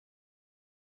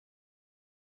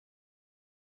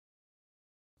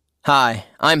Hi,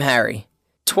 I'm Harry.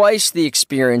 Twice the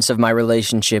experience of my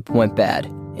relationship went bad.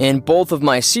 In both of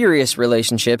my serious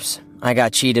relationships, I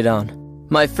got cheated on.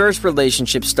 My first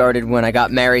relationship started when I got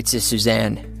married to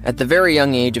Suzanne at the very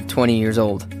young age of 20 years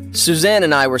old. Suzanne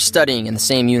and I were studying in the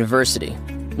same university.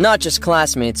 Not just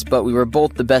classmates, but we were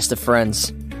both the best of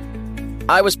friends.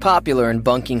 I was popular in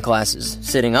bunking classes,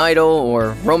 sitting idle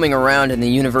or roaming around in the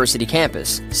university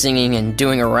campus, singing and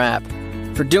doing a rap.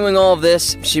 For doing all of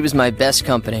this, she was my best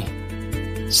company.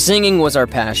 Singing was our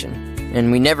passion, and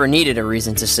we never needed a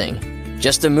reason to sing.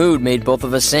 Just a mood made both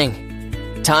of us sing.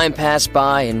 Time passed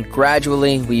by, and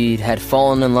gradually we had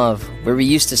fallen in love, where we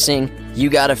used to sing, "You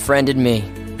Got a Friend in Me."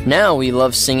 Now we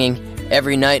love singing,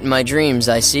 "Every night in my dreams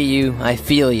I see you, I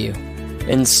feel you."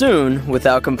 And soon,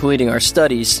 without completing our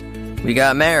studies, we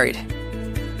got married.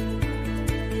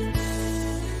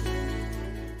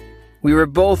 We were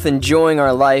both enjoying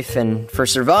our life, and for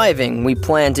surviving, we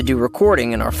planned to do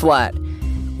recording in our flat.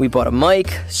 We bought a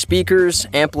mic, speakers,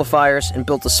 amplifiers, and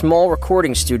built a small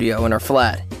recording studio in our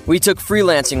flat. We took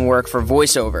freelancing work for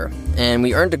voiceover, and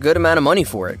we earned a good amount of money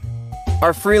for it.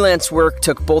 Our freelance work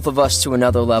took both of us to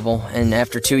another level, and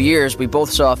after 2 years, we both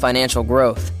saw financial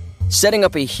growth. Setting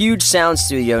up a huge sound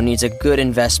studio needs a good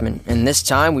investment, and this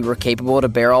time we were capable to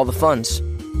bear all the funds.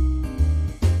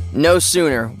 No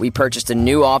sooner, we purchased a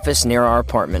new office near our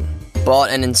apartment, bought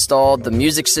and installed the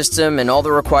music system and all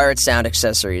the required sound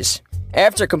accessories.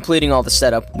 After completing all the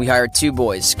setup, we hired 2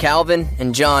 boys, Calvin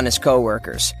and John, as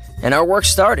co-workers, and our work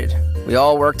started. We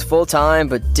all worked full-time,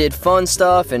 but did fun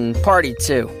stuff and partied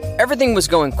too. Everything was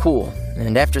going cool,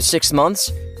 and after 6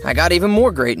 months, I got even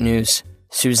more great news.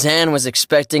 Suzanne was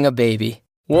expecting a baby.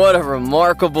 What a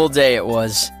remarkable day it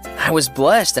was. I was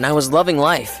blessed and I was loving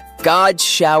life. God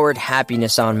showered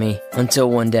happiness on me until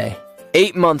one day.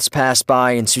 8 months passed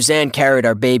by and Suzanne carried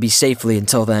our baby safely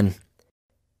until then.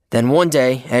 Then one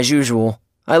day, as usual,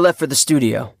 I left for the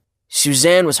studio.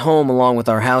 Suzanne was home along with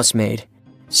our housemaid.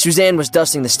 Suzanne was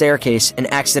dusting the staircase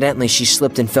and accidentally she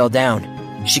slipped and fell down.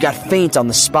 She got faint on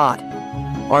the spot.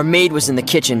 Our maid was in the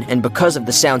kitchen, and because of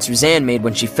the sound Suzanne made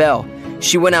when she fell,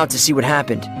 she went out to see what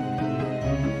happened.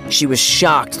 She was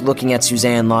shocked looking at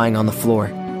Suzanne lying on the floor.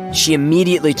 She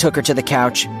immediately took her to the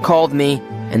couch, called me,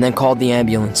 and then called the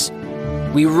ambulance.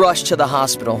 We rushed to the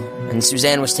hospital, and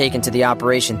Suzanne was taken to the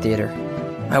operation theater.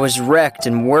 I was wrecked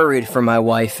and worried for my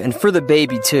wife, and for the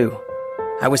baby too.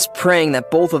 I was praying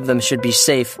that both of them should be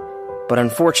safe, but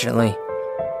unfortunately,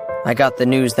 I got the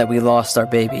news that we lost our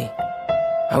baby.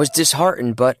 I was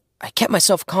disheartened, but I kept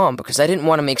myself calm because I didn't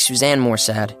want to make Suzanne more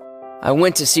sad. I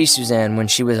went to see Suzanne when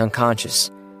she was unconscious,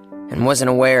 and wasn't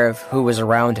aware of who was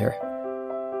around her.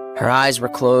 Her eyes were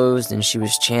closed and she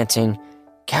was chanting,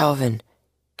 "Calvin,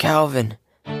 Calvin."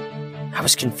 I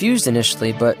was confused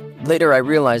initially, but later I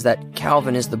realized that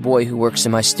Calvin is the boy who works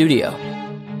in my studio.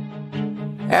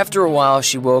 After a while,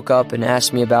 she woke up and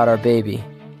asked me about our baby.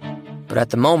 But at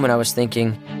the moment I was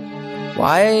thinking,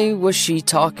 why was she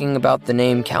talking about the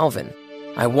name Calvin?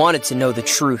 I wanted to know the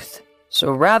truth. So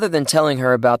rather than telling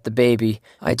her about the baby,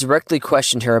 I directly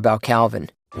questioned her about Calvin.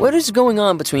 "What is going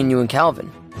on between you and Calvin?"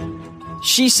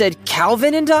 She said,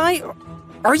 "Calvin and I?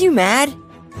 Are you mad?"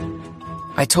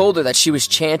 I told her that she was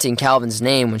chanting Calvin's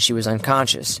name when she was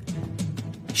unconscious.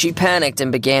 She panicked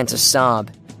and began to sob.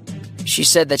 She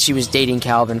said that she was dating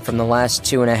Calvin from the last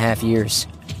 2.5 years,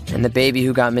 and the baby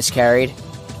who got miscarried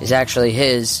is actually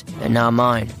his and not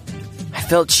mine. I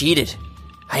felt cheated.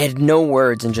 I had no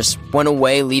words and just went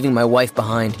away, leaving my wife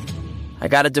behind. I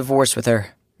got a divorce with her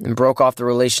and broke off the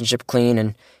relationship clean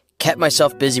and kept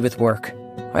myself busy with work.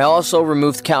 I also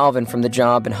removed Calvin from the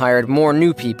job and hired more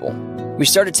new people. We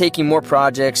started taking more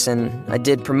projects, and I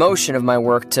did promotion of my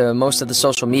work to most of the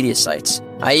social media sites.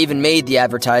 I even made the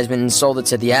advertisement and sold it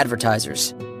to the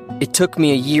advertisers. It took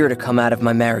me a year to come out of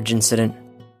my marriage incident.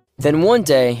 Then one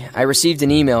day, I received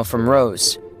an email from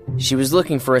Rose. She was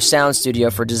looking for a sound studio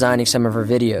for designing some of her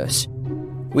videos.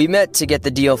 We met to get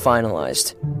the deal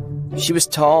finalized. She was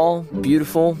tall,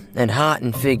 beautiful, and hot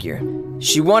in figure.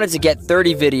 She wanted to get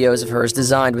 30 videos of hers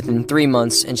designed within 3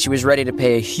 months, and she was ready to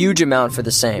pay a huge amount for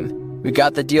the same. We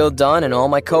got the deal done, and all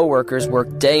my co-workers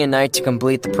worked day and night to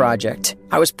complete the project.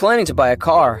 I was planning to buy a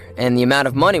car, and the amount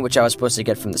of money which I was supposed to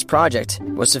get from this project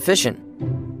was sufficient.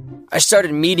 I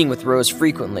started meeting with Rose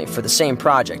frequently for the same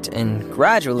project, and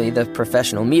gradually the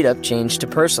professional meetup changed to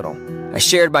personal. I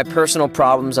shared my personal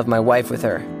problems of my wife with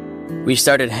her. We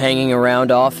started hanging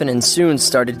around often and soon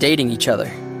started dating each other.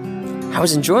 I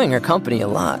was enjoying her company a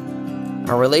lot.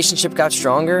 Our relationship got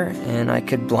stronger, and I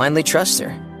could blindly trust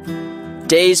her.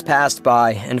 Days passed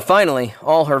by, and finally,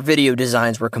 all her video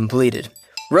designs were completed.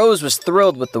 Rose was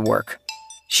thrilled with the work.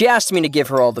 She asked me to give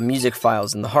her all the music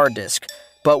files in the hard disk,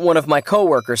 but one of my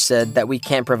coworkers said that we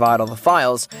can't provide all the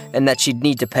files and that she'd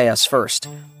need to pay us first.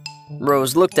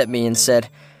 Rose looked at me and said,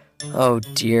 "Oh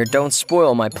dear, don't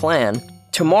spoil my plan.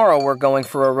 Tomorrow we're going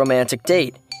for a romantic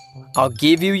date. I'll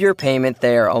give you your payment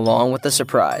there along with the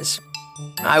surprise."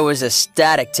 I was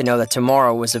ecstatic to know that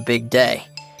tomorrow was a big day.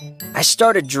 I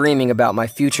started dreaming about my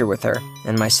future with her,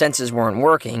 and my senses weren't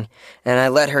working, and I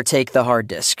let her take the hard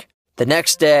disk. The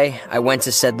next day, I went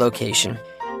to said location.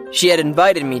 She had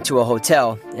invited me to a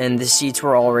hotel, and the seats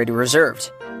were already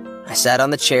reserved. I sat on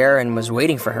the chair and was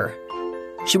waiting for her.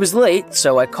 She was late,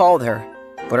 so I called her,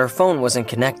 but her phone wasn't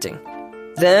connecting.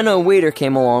 Then a waiter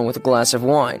came along with a glass of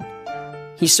wine.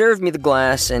 He served me the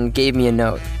glass and gave me a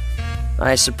note.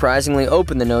 I surprisingly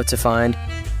opened the note to find,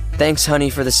 "Thanks,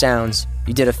 honey, for the sounds.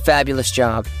 You did a fabulous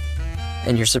job.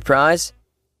 And your surprise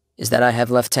is that I have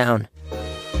left town.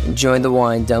 Enjoy the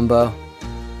wine, Dumbo."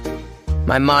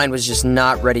 My mind was just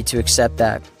not ready to accept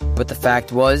that, but the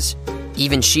fact was,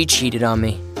 even she cheated on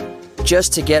me.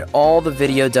 Just to get all the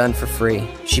video done for free,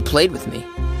 she played with me.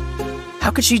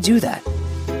 How could she do that?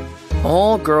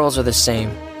 All girls are the same.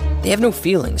 They have no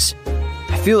feelings.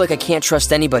 I feel like I can't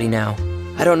trust anybody now.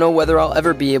 I don't know whether I'll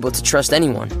ever be able to trust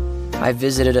anyone. I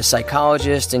visited a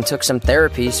psychologist and took some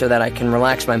therapy so that I can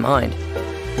relax my mind.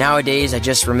 Nowadays, I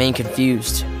just remain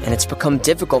confused, and it's become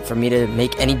difficult for me to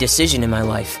make any decision in my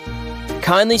life.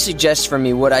 Kindly suggest for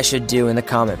me what I should do in the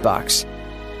comment box.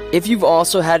 If you've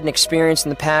also had an experience in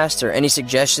the past or any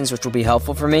suggestions which will be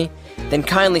helpful for me, then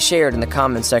kindly share it in the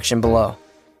comment section below.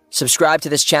 Subscribe to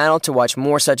this channel to watch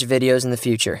more such videos in the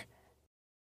future.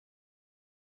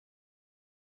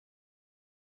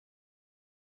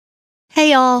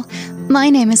 Hey y'all, my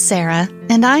name is Sarah,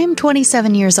 and I am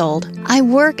 27 years old. I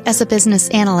work as a business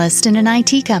analyst in an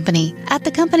IT company. At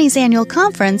the company's annual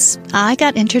conference, I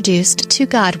got introduced to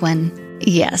Godwin.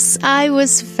 Yes, I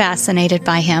was fascinated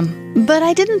by him, but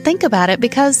I didn't think about it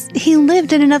because he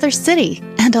lived in another city,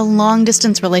 and a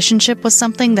long-distance relationship was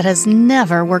something that has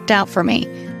never worked out for me.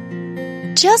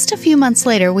 Just a few months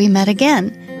later, we met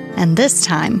again, and this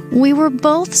time, we were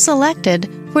both selected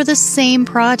for the same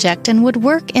project and would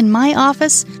work in my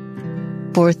office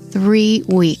for 3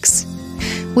 weeks.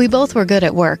 We both were good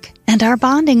at work, and our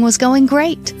bonding was going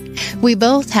great. We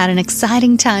both had an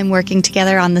exciting time working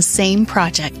together on the same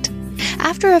project.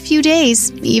 After a few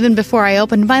days, even before I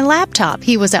opened my laptop,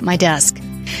 he was at my desk.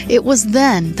 It was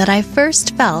then that I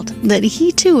first felt that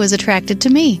he too was attracted to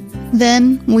me.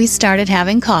 Then we started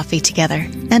having coffee together,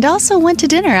 and also went to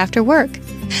dinner after work.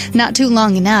 Not too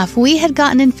long enough, we had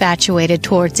gotten infatuated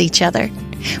towards each other.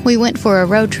 We went for a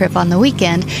road trip on the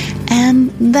weekend,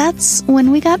 and that's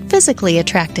when we got physically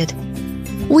attracted.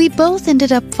 We both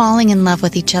ended up falling in love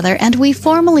with each other, and we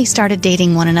formally started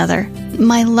dating one another.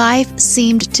 My life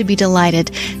seemed to be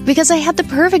delighted because I had the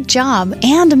perfect job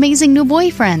and amazing new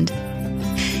boyfriend.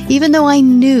 Even though I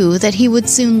knew that he would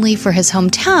soon leave for his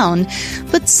hometown,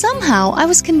 but somehow I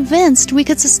was convinced we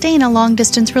could sustain a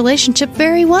long-distance relationship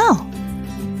very well.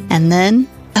 And then,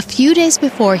 a few days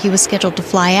before he was scheduled to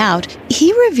fly out,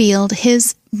 he revealed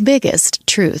his biggest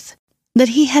truth that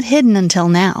he had hidden until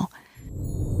now.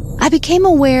 I became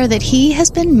aware that he has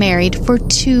been married for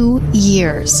 2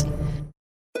 years.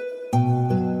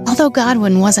 Although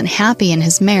Godwin wasn't happy in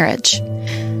his marriage,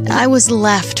 I was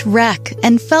left wrecked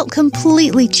and felt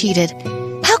completely cheated.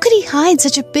 How could he hide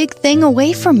such a big thing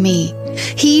away from me?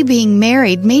 He being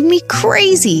married made me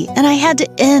crazy, and I had to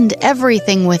end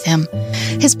everything with him.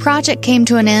 His project came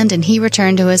to an end, and he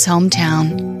returned to his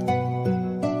hometown.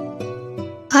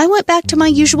 I went back to my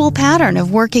usual pattern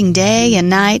of working day and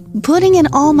night, putting in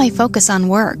all my focus on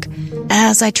work,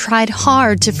 as I tried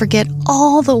hard to forget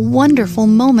all the wonderful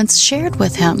moments shared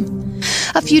with him.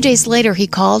 A few days later, he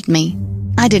called me.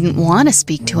 I didn't want to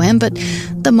speak to him, but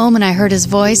the moment I heard his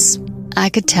voice, I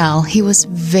could tell he was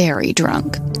very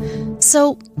drunk.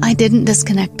 So I didn't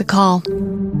disconnect the call.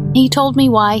 He told me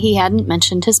why he hadn't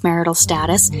mentioned his marital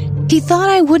status. He thought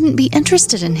I wouldn't be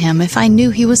interested in him if I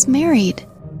knew he was married.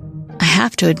 I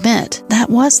have to admit, that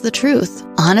was the truth.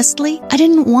 Honestly, I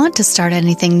didn't want to start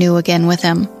anything new again with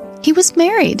him. He was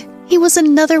married. He was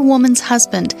another woman's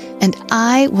husband, and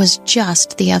I was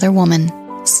just the other woman.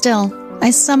 Still,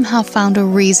 I somehow found a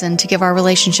reason to give our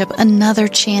relationship another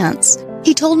chance.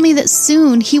 He told me that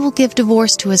soon he will give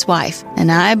divorce to his wife,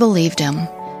 and I believed him.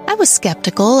 I was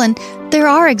skeptical, and there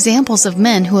are examples of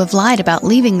men who have lied about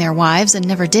leaving their wives and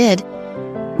never did.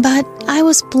 But I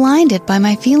was blinded by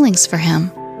my feelings for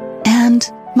him, and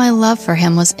my love for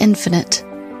him was infinite,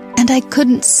 and I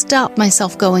couldn't stop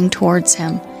myself going towards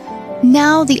him.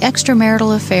 Now the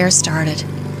extramarital affair started.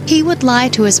 He would lie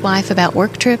to his wife about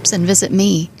work trips and visit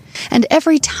me. and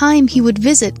every time he would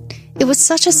visit, it was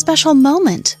such a special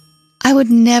moment. I would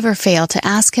never fail to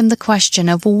ask him the question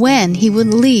of when he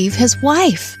would leave his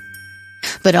wife.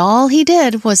 But all he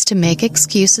did was to make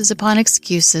excuses upon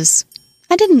excuses.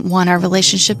 I didn't want our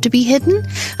relationship to be hidden.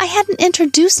 I hadn't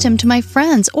introduced him to my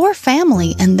friends or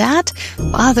family, and that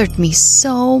bothered me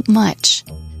so much.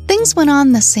 Things went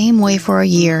on the same way for a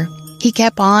year. He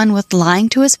kept on with lying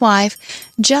to his wife,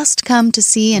 just come to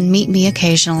see and meet me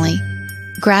occasionally.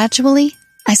 Gradually,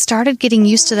 I started getting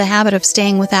used to the habit of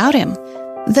staying without him,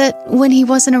 that when he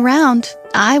wasn't around,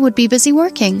 I would be busy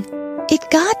working. It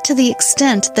got to the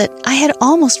extent that I had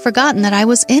almost forgotten that I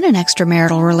was in an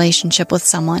extramarital relationship with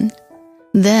someone.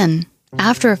 Then,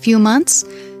 after a few months,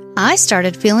 I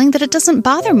started feeling that it doesn't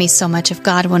bother me so much if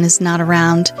Godwin is not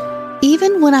around.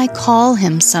 Even when I call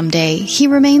him someday, he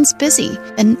remains busy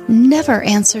and never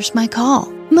answers my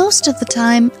call. Most of the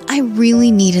time, I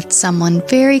really needed someone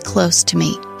very close to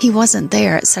me. He wasn't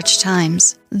there at such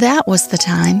times. That was the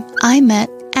time I met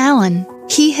Alan.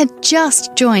 He had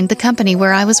just joined the company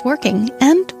where I was working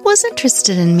and was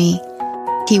interested in me.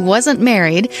 He wasn't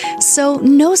married, so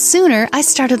no sooner I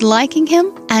started liking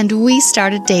him and we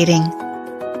started dating.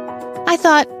 I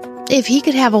thought, if he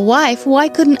could have a wife, why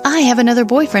couldn't I have another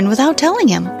boyfriend without telling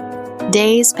him?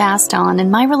 Days passed on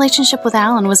and my relationship with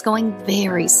Alan was going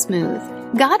very smooth.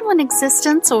 Godwin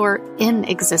existence or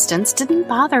inexistence didn't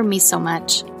bother me so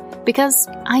much because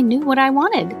I knew what I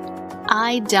wanted.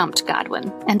 I dumped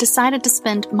Godwin and decided to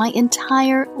spend my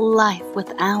entire life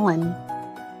with Alan.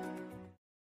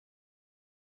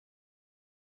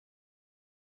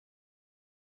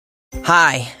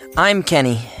 Hi, I'm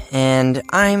Kenny, and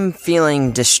I'm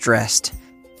feeling distressed.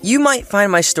 You might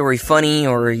find my story funny,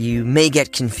 or you may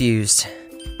get confused.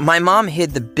 My mom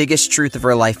hid the biggest truth of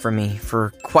her life from me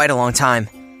for quite a long time,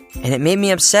 and it made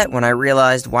me upset when I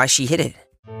realized why she hid it.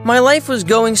 My life was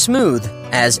going smooth,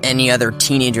 as any other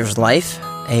teenager's life.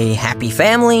 A happy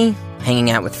family, hanging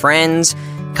out with friends,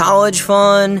 college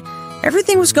fun,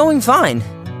 everything was going fine.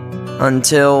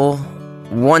 Until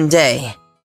one day,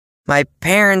 my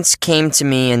parents came to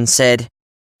me and said,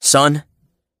 "Son,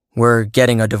 we're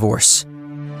getting a divorce."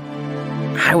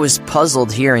 I was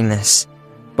puzzled hearing this,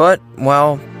 but,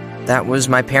 well, that was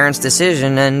my parents'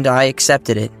 decision and I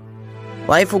accepted it.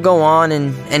 Life will go on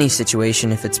in any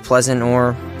situation if it's pleasant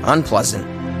or unpleasant.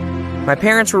 My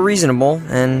parents were reasonable,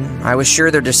 and I was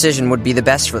sure their decision would be the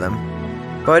best for them.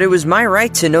 But it was my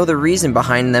right to know the reason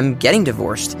behind them getting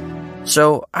divorced.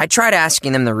 So I tried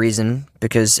asking them the reason,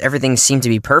 because everything seemed to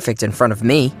be perfect in front of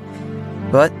me.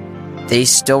 But they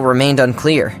still remained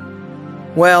unclear.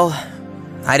 Well,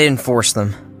 I didn't force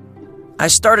them. I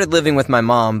started living with my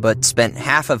mom, but spent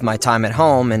half of my time at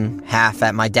home and half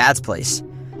at my dad's place.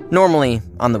 Normally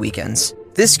on the weekends.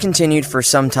 This continued for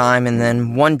some time, and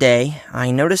then one day, I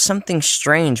noticed something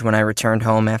strange when I returned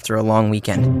home after a long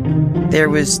weekend. There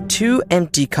was 2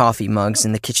 empty coffee mugs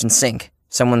in the kitchen sink,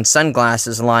 someone's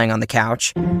sunglasses lying on the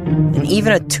couch, and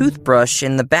even a toothbrush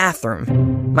in the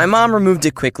bathroom. My mom removed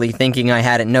it quickly, thinking I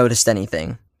hadn't noticed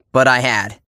anything, but I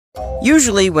had.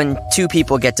 Usually, when 2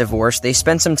 people get divorced, they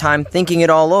spend some time thinking it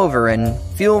all over and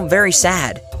feel very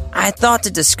sad. I thought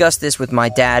to discuss this with my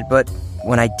dad, but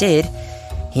when I did,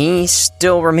 he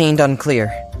still remained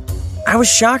unclear. I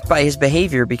was shocked by his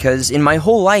behavior because in my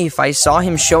whole life I saw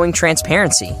him showing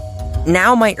transparency.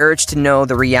 Now my urge to know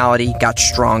the reality got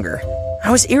stronger.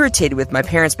 I was irritated with my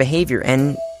parents' behavior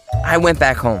and I went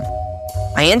back home.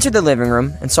 I entered the living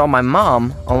room and saw my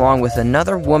mom along with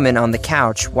another woman on the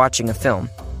couch watching a film.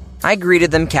 I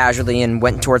greeted them casually and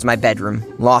went towards my bedroom,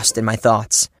 lost in my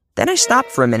thoughts. Then I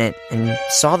stopped for a minute and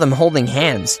saw them holding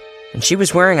hands, and she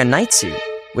was wearing a nightsuit,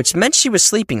 which meant she was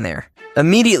sleeping there.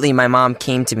 Immediately, my mom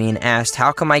came to me and asked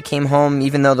how come I came home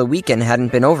even though the weekend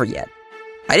hadn't been over yet.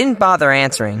 I didn't bother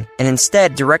answering, and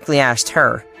instead directly asked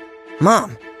her,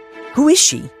 "Mom, who is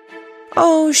she?"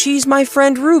 "Oh, she's my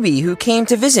friend Ruby who came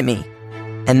to visit me."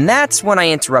 And that's when I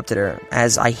interrupted her,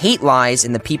 as I hate lies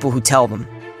and the people who tell them.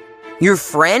 "Your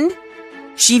friend?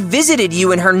 She visited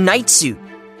you in her nightsuit."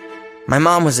 My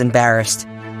mom was embarrassed.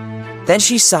 Then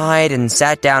she sighed and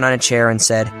sat down on a chair and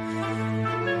said,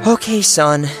 "Okay,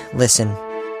 son, listen."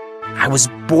 I was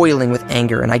boiling with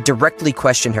anger and I directly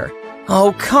questioned her.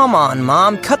 "Oh, come on,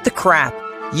 Mom, cut the crap.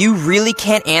 You really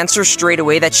can't answer straight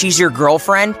away that she's your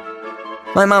girlfriend?"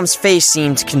 My mom's face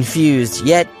seemed confused,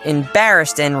 yet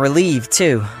embarrassed and relieved,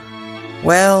 too.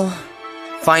 Well,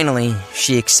 finally,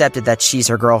 she accepted that she's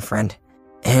her girlfriend.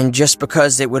 And just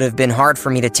because it would have been hard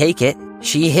for me to take it,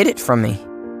 she hid it from me.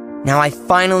 Now I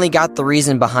finally got the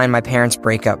reason behind my parents'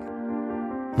 breakup.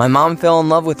 My mom fell in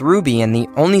love with Ruby, and the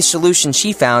only solution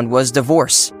she found was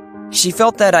divorce. She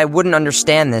felt that I wouldn't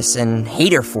understand this and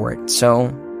hate her for it,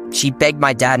 so she begged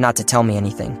my dad not to tell me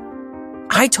anything.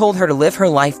 I told her to live her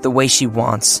life the way she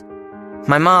wants.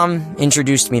 My mom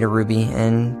introduced me to Ruby,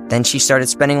 and then she started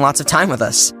spending lots of time with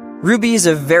us. Ruby is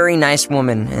a very nice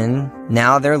woman, and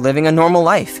now they're living a normal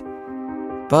life.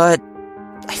 But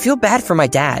I feel bad for my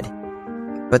dad.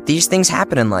 But these things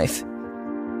happen in life.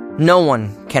 No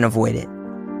one can avoid it.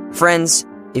 Friends,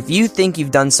 if you think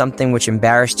you've done something which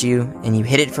embarrassed you and you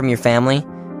hid it from your family,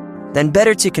 then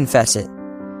better to confess it.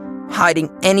 Hiding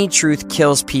any truth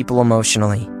kills people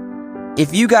emotionally.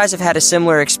 If you guys have had a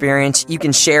similar experience, you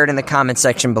can share it in the comment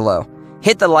section below.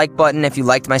 Hit the like button if you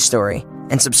liked my story,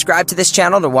 and subscribe to this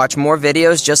channel to watch more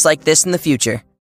videos just like this in the future.